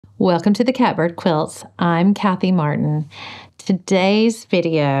Welcome to the Catbird Quilts. I'm Kathy Martin. Today's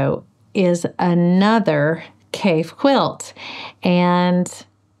video is another cave quilt, and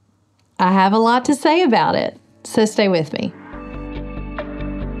I have a lot to say about it, so stay with me.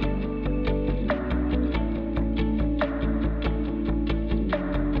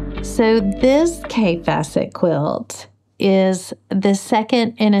 So this Kaffe Fassett quilt is the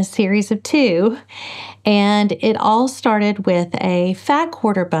second in a series of two, and it all started with a fat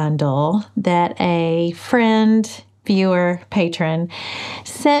quarter bundle that a friend, viewer, patron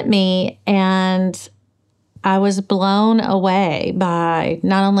sent me, and I was blown away by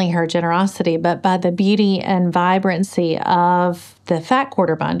not only her generosity, but by the beauty and vibrancy of the fat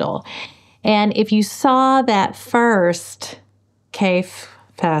quarter bundle. And if you saw that first Kaffe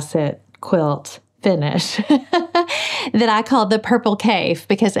Fassett quilt finish that I called the purple cave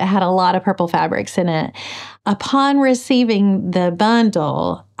because it had a lot of purple fabrics in it. Upon receiving the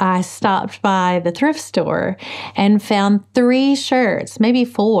bundle, I stopped by the thrift store and found 3 shirts, maybe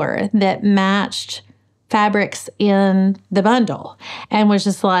 4, that matched fabrics in the bundle and was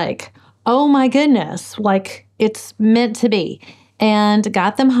just like, oh my goodness, like it's meant to be. And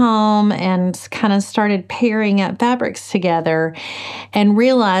got them home and kind of started pairing up fabrics together and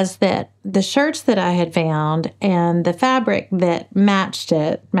realized that the shirts that I had found and the fabric that matched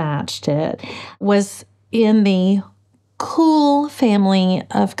it was in the cool family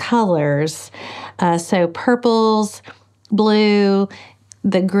of colors. So purples, blue,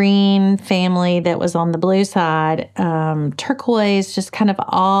 the green family that was on the blue side, turquoise, just kind of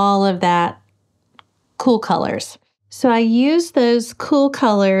all of that cool colors. So I used those cool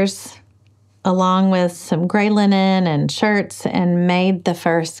colors along with some gray linen and shirts and made the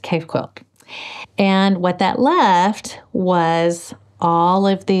first cave quilt. And what that left was all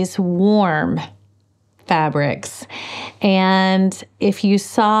of these warm fabrics. And if you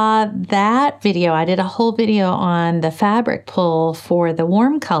saw that video, I did a whole video on the fabric pull for the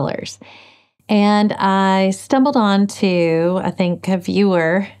warm colors. And I stumbled onto, I think a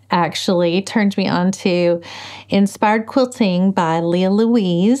viewer actually turned me on to Inspired Quilting by Leah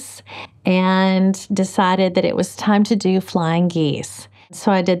Louise and decided that it was time to do flying geese.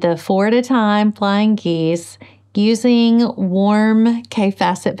 So I did the 4 at a time flying geese using warm Kaffe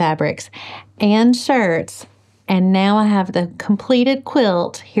Fassett fabrics and shirts. And now I have the completed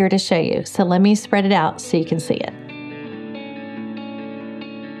quilt here to show you. So let me spread it out so you can see it.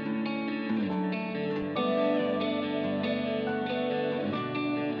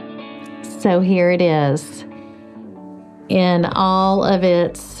 So here it is in all of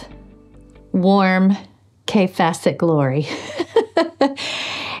its warm Kaffe Fassett glory.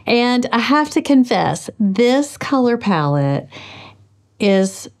 And I have to confess, this color palette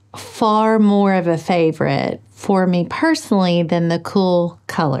is far more of a favorite for me personally than the cool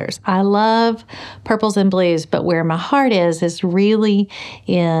colors. I love purples and blues, but where my heart is really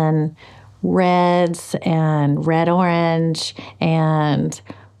in reds and red-orange and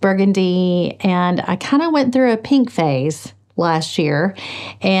burgundy, and I kind of went through a pink phase last year,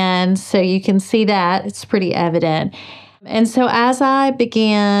 and so you can see that it's pretty evident. And so as I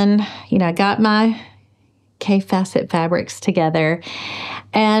began, I got my Kaffe Fassett fabrics together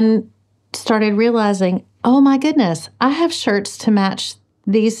and started realizing, oh my goodness, I have shirts to match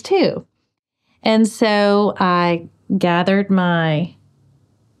these too. And so I gathered my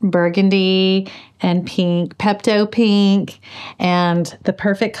burgundy and pink, Pepto pink, and the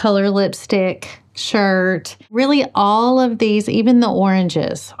perfect color lipstick shirt. Really all of these, even the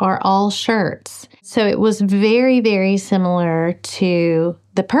oranges, are all shirts. So it was very, very similar to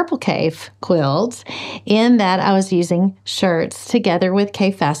the purple cave quilts in that I was using shirts together with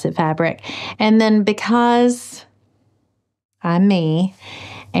Kaffe Fassett fabric. And then because I'm me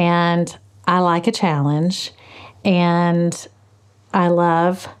and I like a challenge and I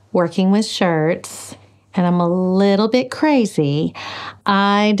love working with shirts, and I'm a little bit crazy,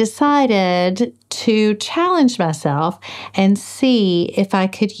 I decided to challenge myself and see if I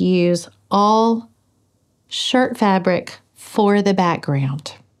could use all shirt fabric for the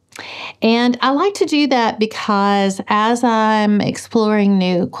background. And I like to do that because as I'm exploring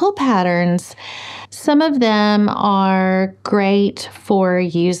new quilt patterns, some of them are great for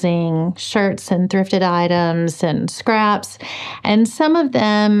using shirts and thrifted items and scraps, and some of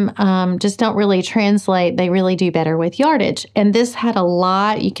them just don't really translate. They really do better with yardage. And this had a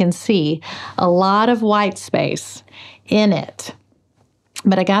lot, you can see, a lot of white space in it.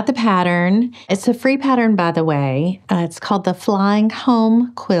 But I got the pattern. It's a free pattern, by the way. It's called the Flying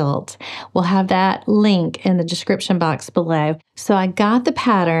Home Quilt. We'll have that link in the description box below. So I got the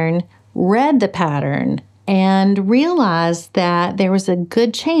pattern, read the pattern, and realized that there was a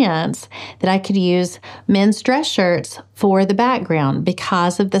good chance that I could use men's dress shirts for the background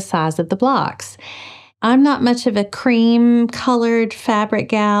because of the size of the blocks. I'm not much of a cream colored fabric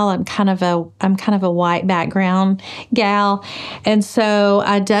gal. I'm kind of a white background gal. And so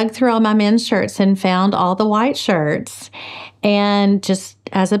I dug through all my men's shirts and found all the white shirts, and just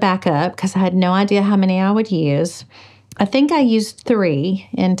as a backup, because I had no idea how many I would use. I think I used 3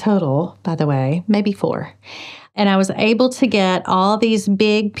 in total, by the way, maybe 4. And I was able to get all these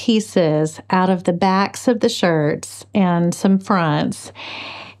big pieces out of the backs of the shirts and some fronts,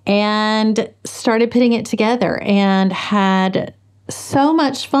 and started putting it together and had so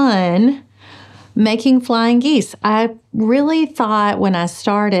much fun making flying geese. I really thought when I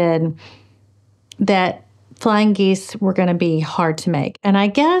started that flying geese were going to be hard to make. And I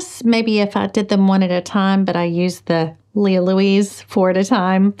guess maybe if I did them one at a time, but I used the Leah Louise 4 at a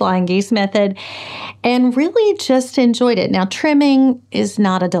time flying geese method and really just enjoyed it. Now, trimming is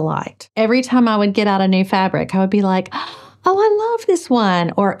not a delight. Every time I would get out a new fabric, I would be like, oh, I love this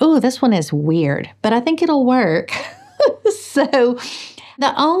one. Or, oh, this one is weird, but I think it'll work. So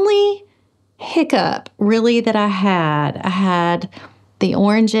the only hiccup really that I had the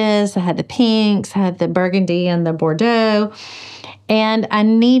oranges, I had the pinks, I had the burgundy and the Bordeaux, and I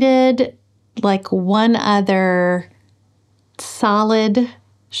needed like one other solid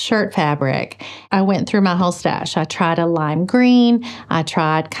shirt fabric. I went through my whole stash. I tried a lime green. I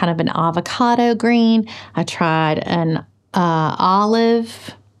tried kind of an avocado green. I tried an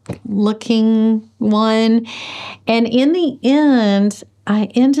olive looking one. And in the end, I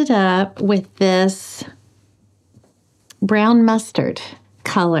ended up with this brown mustard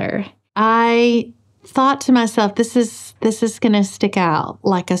color. I thought to myself, this is going to stick out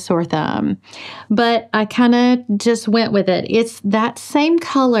like a sore thumb. But I kind of just went with it. It's that same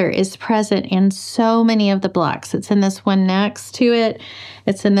color is present in so many of the blocks. It's in this one next to it.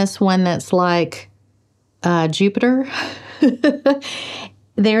 It's in this one that's like Jupiter.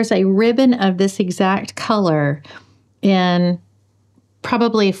 There's a ribbon of this exact color in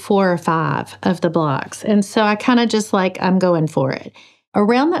probably 4 or 5 of the blocks. And so I kind of just like, I'm going for it.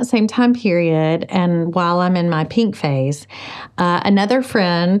 Around that same time period, and while I'm in my pink phase, another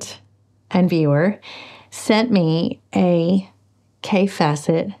friend and viewer sent me a Kaffe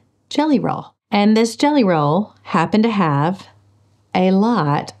Fassett jelly roll. And this jelly roll happened to have a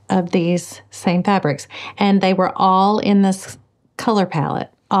lot of these same fabrics. And they were all in this color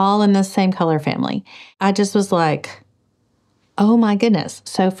palette, all in the same color family. I just was like, oh my goodness.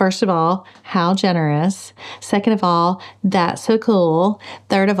 So first of all, how generous. Second of all, that's so cool.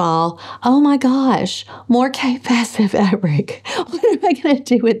 Third of all, oh my gosh, more Kaffe Fassett fabric. What am I going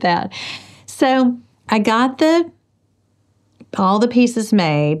to do with that? So I got all the pieces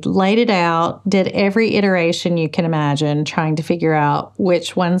made, laid it out, did every iteration you can imagine, trying to figure out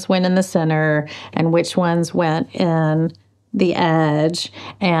which ones went in the center and which ones went in the edge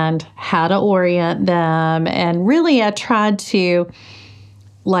and how to orient them. And really, I tried to,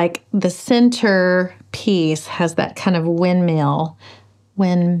 like, the center piece has that kind of windmill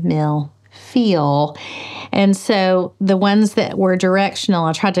feel. And so the ones that were directional,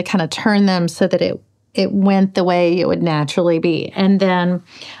 I tried to kind of turn them so that it went the way it would naturally be. And then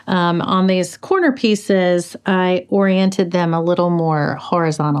on these corner pieces, I oriented them a little more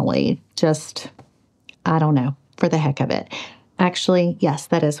horizontally, just, I don't know, for the heck of it. Actually, yes,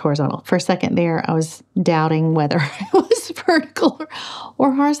 that is horizontal. For a second there, I was doubting whether it was vertical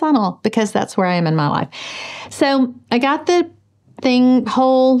or horizontal because that's where I am in my life. So I got the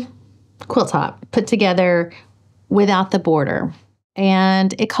whole quilt top put together without the border.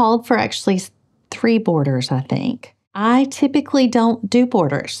 And it called for actually 3 borders, I think. I typically don't do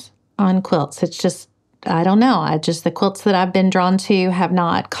borders on quilts. It's just, I don't know. The quilts that I've been drawn to have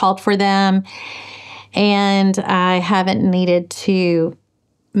not called for them. And I haven't needed to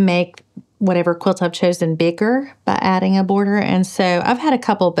make whatever quilt I've chosen bigger by adding a border. And so I've had a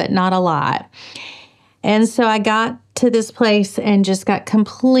couple, but not a lot. And so I got to this place and just got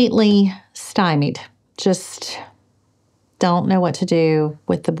completely stymied. Just don't know what to do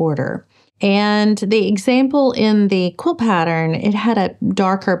with the border. And the example in the quilt pattern, it had a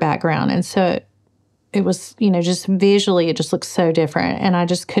darker background. And so it was, just visually, it just looked so different. And I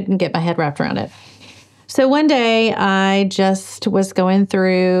just couldn't get my head wrapped around it. So one day I just was going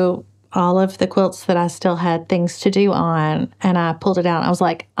through all of the quilts that I still had things to do on, and I pulled it out. I was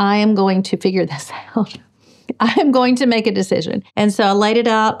like, I am going to figure this out. I am going to make a decision. And so I laid it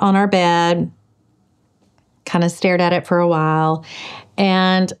out on our bed, kind of stared at it for a while.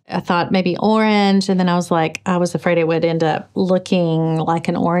 And I thought maybe orange. And then I was afraid it would end up looking like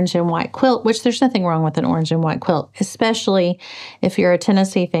an orange and white quilt, which there's nothing wrong with an orange and white quilt, especially if you're a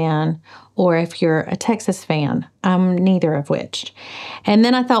Tennessee fan or if you're a Texas fan. I'm neither of which. And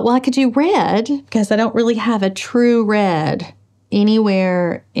then I thought, well, I could do red because I don't really have a true red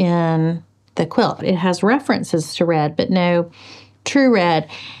anywhere in the quilt. It has references to red, but no true red.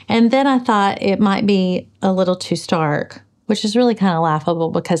 And then I thought it might be a little too stark, which is really kind of laughable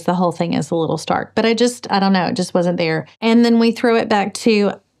because the whole thing is a little stark. But I don't know, it just wasn't there. And then we throw it back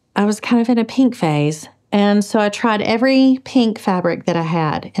to, I was kind of in a pink phase. And so I tried every pink fabric that I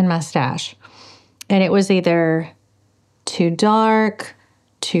had in my stash. And it was either too dark,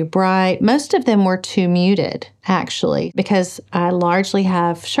 too bright. Most of them were too muted, actually, because I largely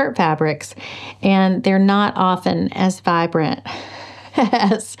have shirt fabrics and they're not often as vibrant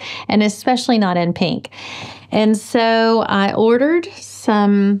and especially not in pink. And so I ordered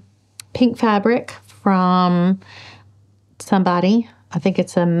some pink fabric from somebody. I think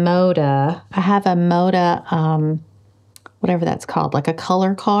it's a Moda. I have a Moda, whatever that's called, like a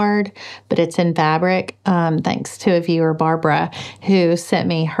color card, but it's in fabric, thanks to a viewer, Barbara, who sent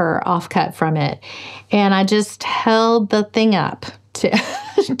me her offcut from it. And I just held the thing up to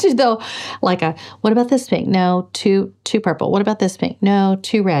the, what about this pink? No, too purple. What about this pink? No,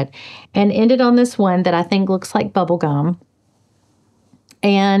 too red. And ended on this one that I think looks like bubble gum.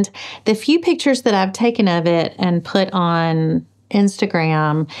 And the few pictures that I've taken of it and put on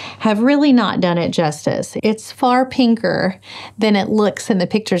Instagram have really not done it justice. It's far pinker than it looks in the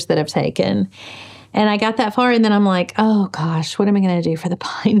pictures that I've taken. And I got that far and then I'm like, oh gosh, what am I going to do for the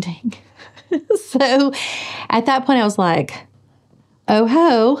binding? So at that point I was like, oh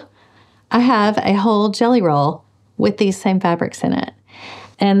ho, I have a whole jelly roll with these same fabrics in it.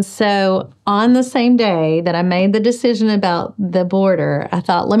 And so on the same day that I made the decision about the border, I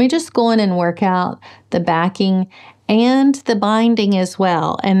thought, let me just go in and work out the backing and the binding as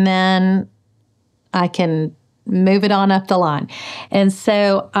well. And then I can move it on up the line. And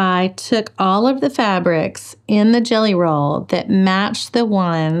so I took all of the fabrics in the jelly roll that matched the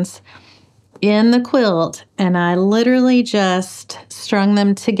ones in the quilt, and I literally just strung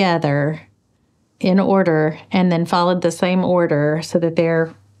them together in order and then followed the same order so that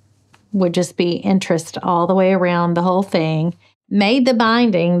there would just be interest all the way around the whole thing. Made the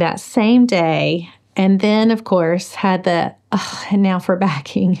binding that same day, and then, of course, had and now for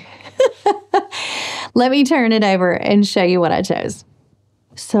backing. Let me turn it over and show you what I chose.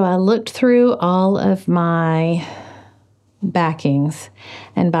 So I looked through all of my backings,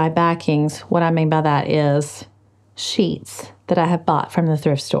 and by backings, what I mean by that is sheets that I have bought from the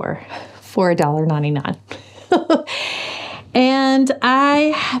thrift store for $1.99. And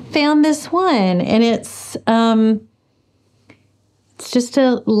I found this one, and it's just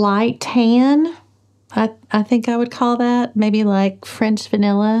a light tan. I think I would call that maybe like French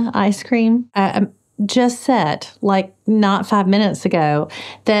vanilla ice cream. I just said, like not 5 minutes ago,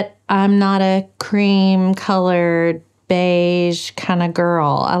 that I'm not a cream colored beige kind of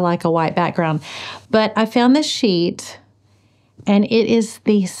girl. I like a white background. But I found this sheet, and it is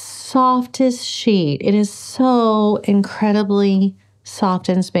the softest sheet. It is so incredibly soft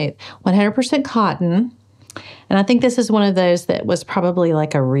and smooth. 100% cotton. And I think this is one of those that was probably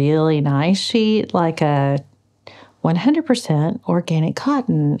like a really nice sheet, like a 100% organic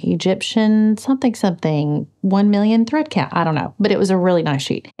cotton, Egyptian something, 1 million thread count. I don't know, but it was a really nice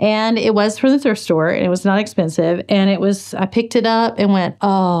sheet. And it was from the thrift store, and it was not expensive. And I picked it up and went,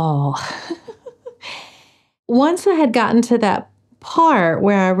 oh. Once I had gotten to that part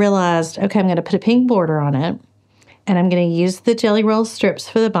where I realized, okay, I'm going to put a pink border on it, and I'm going to use the jelly roll strips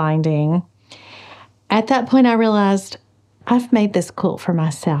for the binding. At that point, I realized I've made this quilt for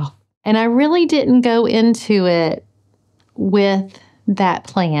myself. And I really didn't go into it with that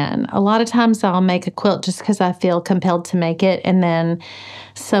plan. A lot of times I'll make a quilt just because I feel compelled to make it. And then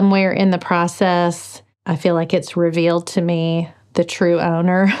somewhere in the process, I feel like it's revealed to me the true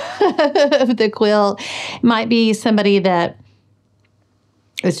owner of the quilt. It might be somebody that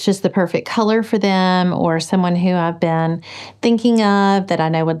it's just the perfect color for them, or someone who I've been thinking of that I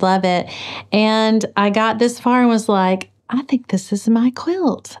know would love it. And I got this far and was like, I think this is my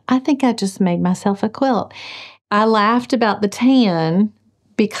quilt. I think I just made myself a quilt. I laughed about the tan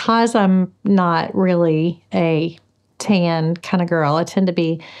because I'm not really a tan kind of girl. I tend to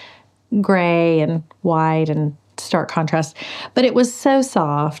be gray and white and stark contrast. But it was so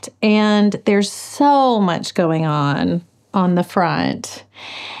soft, and there's so much going on the front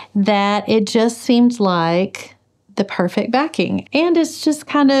that it just seemed like the perfect backing. And it's just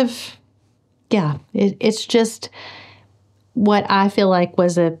kind of yeah, it's just what I feel like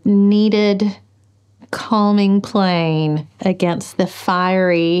was a needed calming plane against the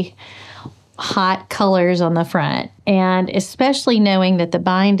fiery, hot colors on the front. And especially knowing that the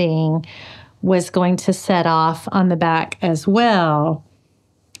binding was going to set off on the back as well,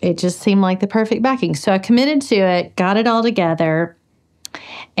 it just seemed like the perfect backing. So I committed to it, got it all together,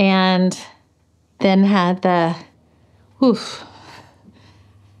 and then had the,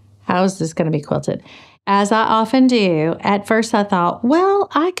 how is this going to be quilted? As I often do, at first I thought, well,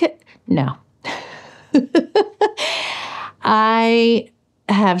 I could, no. I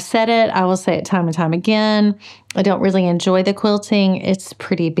have said it. I will say it time and time again. I don't really enjoy the quilting. It's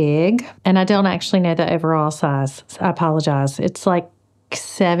pretty big, and I don't actually know the overall size. I apologize. It's like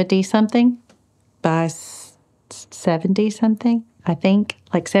 70 something by 70 something, I think,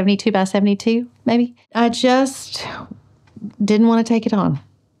 like 72 by 72, maybe. I just didn't want to take it on.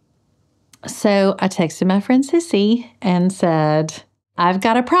 So I texted my friend Sissy and said, I've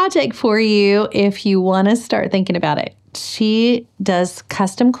got a project for you if you want to start thinking about it. She does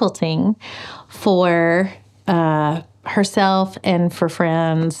custom quilting for herself and for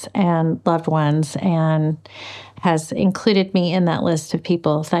friends and loved ones, and has included me in that list of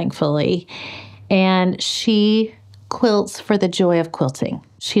people, thankfully. And she quilts for the joy of quilting.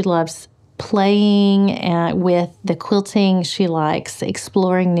 She loves playing with the quilting. She likes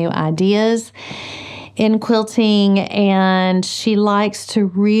exploring new ideas in quilting, and she likes to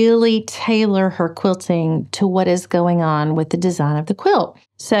really tailor her quilting to what is going on with the design of the quilt.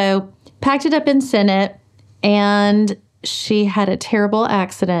 So packed it up and sent it, and she had a terrible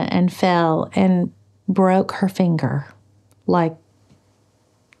accident and fell and broke her finger, like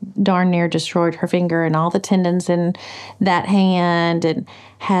darn near destroyed her finger and all the tendons in that hand, and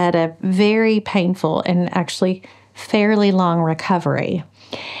had a very painful and actually fairly long recovery.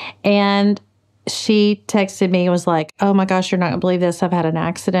 And she texted me and was like, oh my gosh, you're not going to believe this. I've had an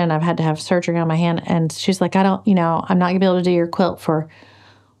accident. I've had to have surgery on my hand. And she's like, I'm not going to be able to do your quilt for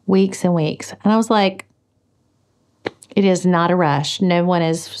weeks and weeks. And I was like, it is not a rush. No one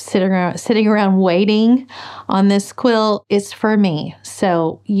is sitting around waiting on this quilt. It's for me.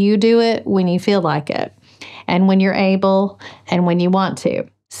 So you do it when you feel like it, and when you're able, and when you want to.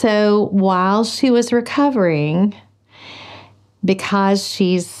 So while she was recovering, because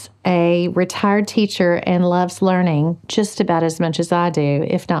she's a retired teacher and loves learning just about as much as I do,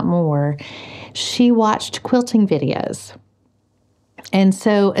 if not more, she watched quilting videos. And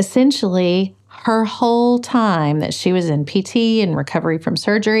so essentially, her whole time that she was in PT and recovery from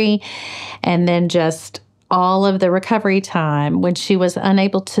surgery, and then just all of the recovery time when she was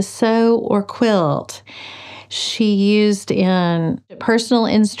unable to sew or quilt, she used in personal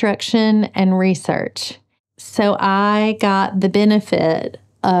instruction and research. So I got the benefit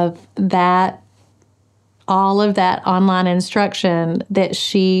of that, all of that online instruction that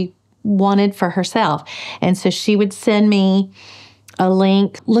she wanted for herself. And so she would send me a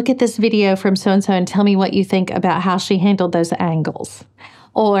link, look at this video from so-and-so and tell me what you think about how she handled those angles.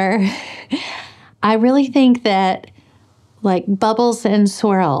 Or I really think that like bubbles and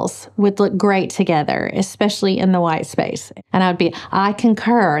swirls would look great together, especially in the white space. And I'd be, I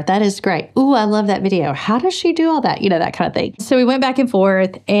concur. That is great. Ooh, I love that video. How does she do all that? You know, that kind of thing. So we went back and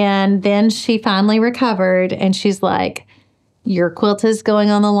forth, and then she finally recovered, and she's like, your quilt is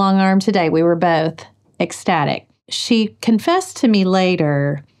going on the long arm today. We were both ecstatic. She confessed to me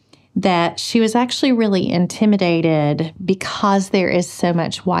later that she was actually really intimidated because there is so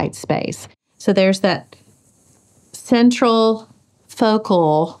much white space. So there's that central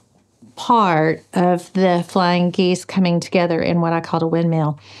focal part of the flying geese coming together in what I called a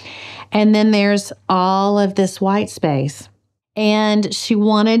windmill. And then there's all of this white space. And she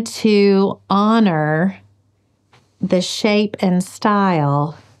wanted to honor the shape and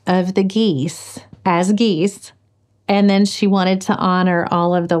style of the geese as geese. And then she wanted to honor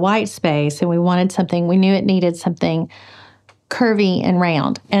all of the white space. And we knew it needed something curvy and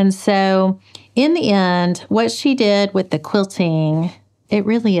round. And so in the end, what she did with the quilting, it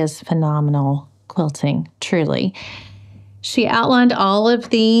really is phenomenal quilting, truly. She outlined all of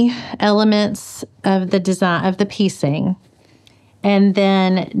the elements of the design, of the piecing, and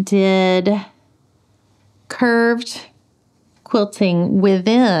then did curved quilting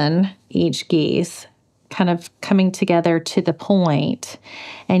within each geese, kind of coming together to the point.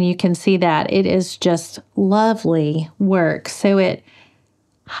 And you can see that it is just lovely work. So it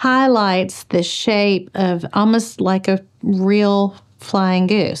highlights the shape of almost like a real flying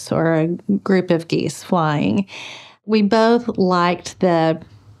goose or a group of geese flying. We both liked the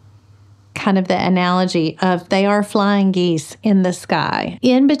kind of the analogy of they are flying geese in the sky.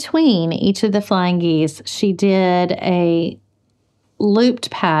 In between each of the flying geese, she did a looped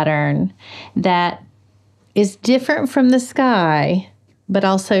pattern that is different from the sky, but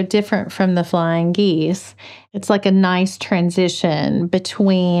also different from the flying geese. It's like a nice transition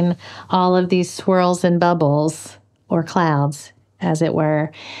between all of these swirls and bubbles, or clouds, as it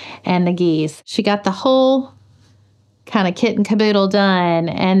were, and the geese. She got the whole kind of kit and caboodle done,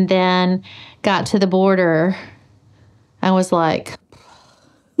 and then got to the border. I was like,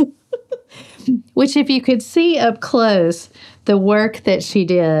 which if you could see up close the work that she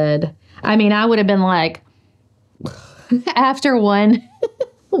did, I mean, I would have been like, after one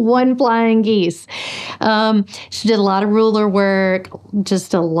flying geese. She did a lot of ruler work,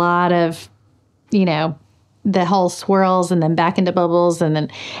 just a lot of, the whole swirls and then back into bubbles. And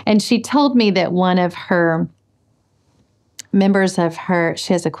she told me that one of her members of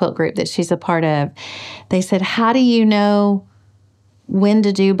she has a quilt group that she's a part of. They said, how do you know when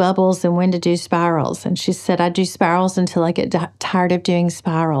to do bubbles and when to do spirals? And she said, I do spirals until I get tired of doing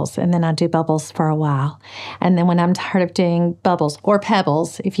spirals, and then I do bubbles for a while. And then when I'm tired of doing bubbles, or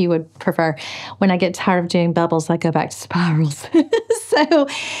pebbles, if you would prefer, when I get tired of doing bubbles, I go back to spirals. So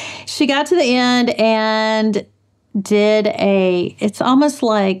she got to the end and did it's almost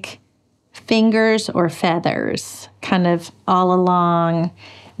like fingers or feathers kind of all along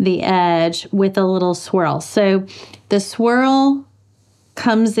the edge with a little swirl. So the swirl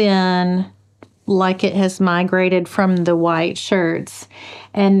comes in like it has migrated from the white shirts,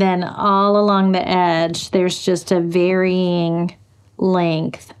 and then all along the edge there's just a varying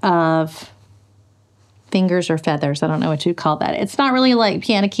length of fingers or feathers. I don't know what you'd call that. It's not really like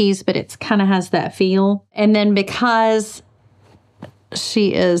piano keys, but it kind of has that feel. And then because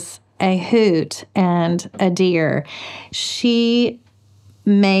she is a hoot and a dear, she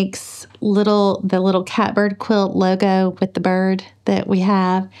makes the little catbird quilt logo with the bird that we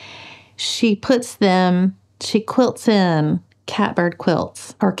have. She quilts in catbird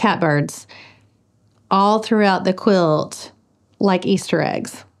quilts or catbirds all throughout the quilt like Easter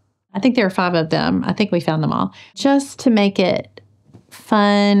eggs. I think there are 5 of them. I think we found them all. Just to make it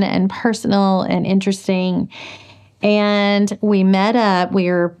fun and personal and interesting. And we met up. We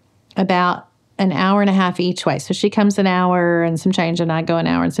were about an hour and a half each way. So she comes an hour and some change, and I go an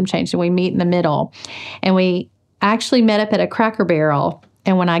hour and some change, and we meet in the middle. And we actually met up at a Cracker Barrel.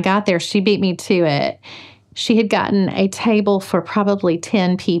 And when I got there, she beat me to it. She had gotten a table for probably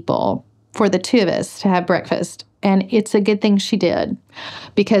 10 people for the 2 of us to have breakfast. And it's a good thing she did,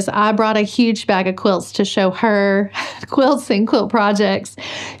 because I brought a huge bag of quilts to show her quilts and quilt projects.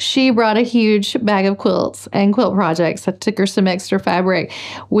 She brought a huge bag of quilts and quilt projects. I took her some extra fabric.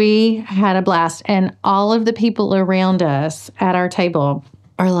 We had a blast. And all of the people around us at our table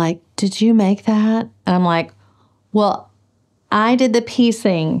are like, did you make that? And I'm like, well, I did the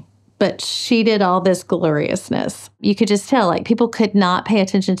piecing, but she did all this gloriousness. You could just tell, like, people could not pay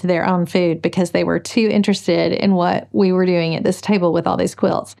attention to their own food because they were too interested in what we were doing at this table with all these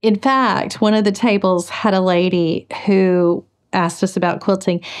quilts. In fact, one of the tables had a lady who asked us about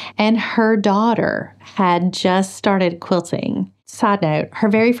quilting, and her daughter had just started quilting. Side note, her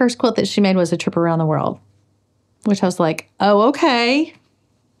very first quilt that she made was a trip around the world, which I was like, oh, okay.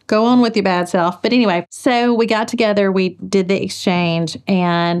 Go on with your bad self. But anyway, so we got together, we did the exchange,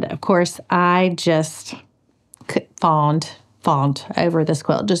 and of course, I just fawned over this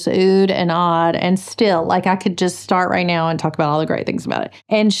quilt, just oohed and awed, and still, like, I could just start right now and talk about all the great things about it.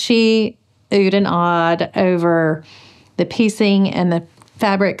 And she oohed and awed over the piecing and the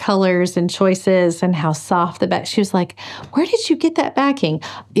fabric colors and choices and how soft the back. She was like, where did you get that backing?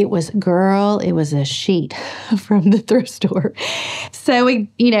 It was a sheet from the thrift store. So we,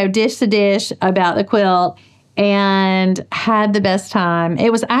 dished the dish about the quilt and had the best time.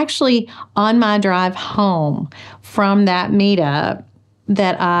 It was actually on my drive home from that meetup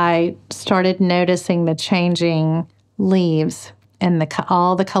that I started noticing the changing leaves and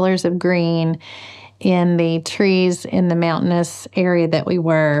all the colors of green in the trees in the mountainous area that we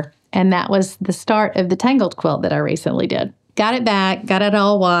were. And that was the start of the tangled quilt that I recently did. Got it back, got it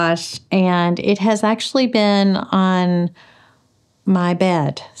all washed, and it has actually been on my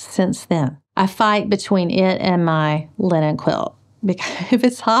bed since then. I fight between it and my linen quilt, because if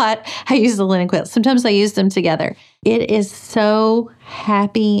it's hot, I use the linen quilt. Sometimes I use them together. It is so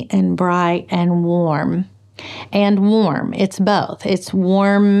happy and bright and warm. It's both. It's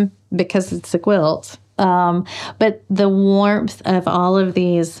warm because it's a quilt. But the warmth of all of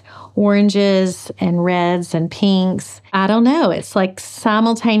these oranges and reds and pinks, I don't know. It's like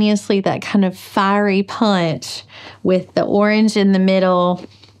simultaneously that kind of fiery punch with the orange in the middle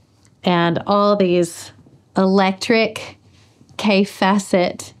and all these electric Kaffe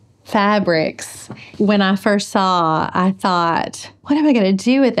Fassett fabrics. When I first saw, I thought, what am I going to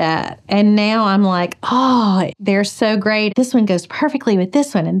do with that? And now I'm like, oh, they're so great. This one goes perfectly with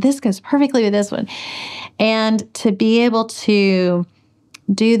this one, and this goes perfectly with this one. And to be able to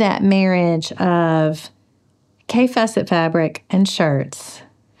do that marriage of Kaffe Fassett fabric and shirts,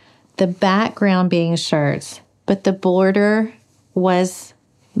 the background being shirts, but the border was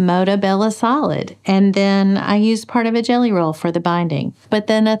Moda Solid. And then I used part of a jelly roll for the binding, but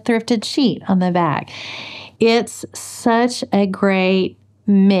then a thrifted sheet on the back. It's such a great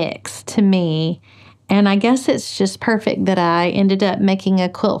mix to me. And I guess it's just perfect that I ended up making a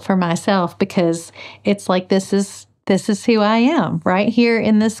quilt for myself, because it's like this is who I am right here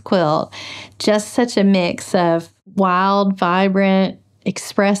in this quilt. Just such a mix of wild, vibrant,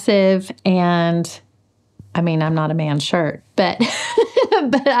 expressive, and I mean, I'm not a man's shirt, but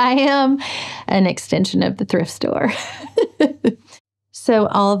but I am an extension of the thrift store. So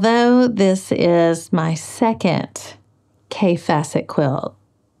although this is my second Kaffe Fassett quilt,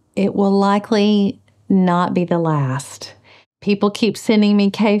 it will likely not be the last. People keep sending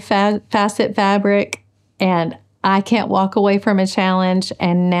me Kaffe Fassett fabric, and I can't walk away from a challenge.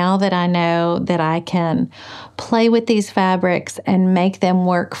 And now that I know that I can play with these fabrics and make them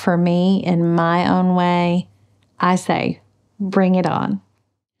work for me in my own way, I say, bring it on.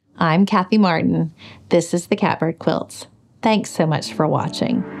 I'm Kathy Martin. This is the Catbird Quilts. Thanks so much for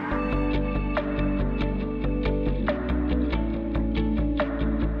watching.